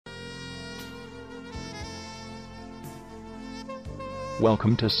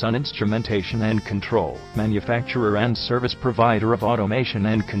Welcome to Sun Instrumentation and Control, manufacturer and service provider of automation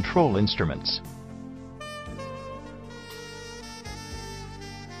and control instruments.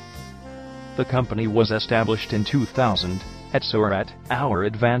 The company was established in 2000. At Surat, our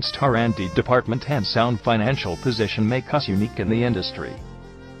advanced R&D department and sound financial position make us unique in the industry.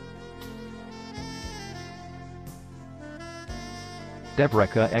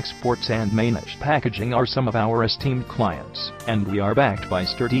 Devreka Exports and Manish Packaging are some of our esteemed clients, and we are backed by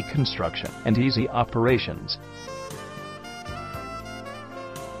sturdy construction and easy operations.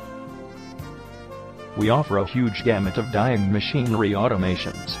 We offer a huge gamut of dyeing machinery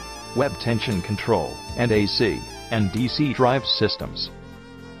automations, web tension control, and AC and DC drive systems.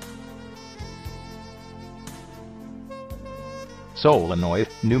 Solenoid,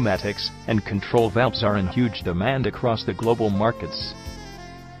 pneumatics, and control valves are in huge demand across the global markets.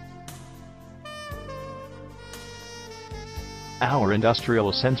 Our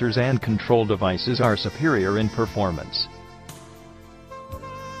industrial sensors and control devices are superior in performance.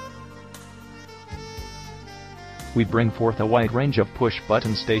 We bring forth a wide range of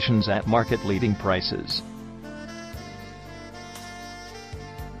push-button stations at market-leading prices.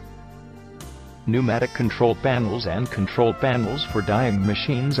 Pneumatic control panels and control panels for dyeing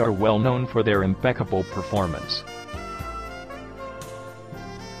machines are well known for their impeccable performance.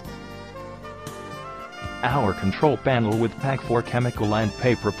 Our control panel with pack for chemical and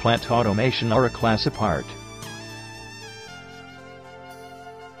paper plant automation are a class apart.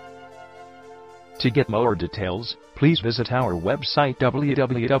 To get more details, please visit our website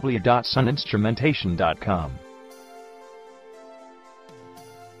www.suninstrumentation.com.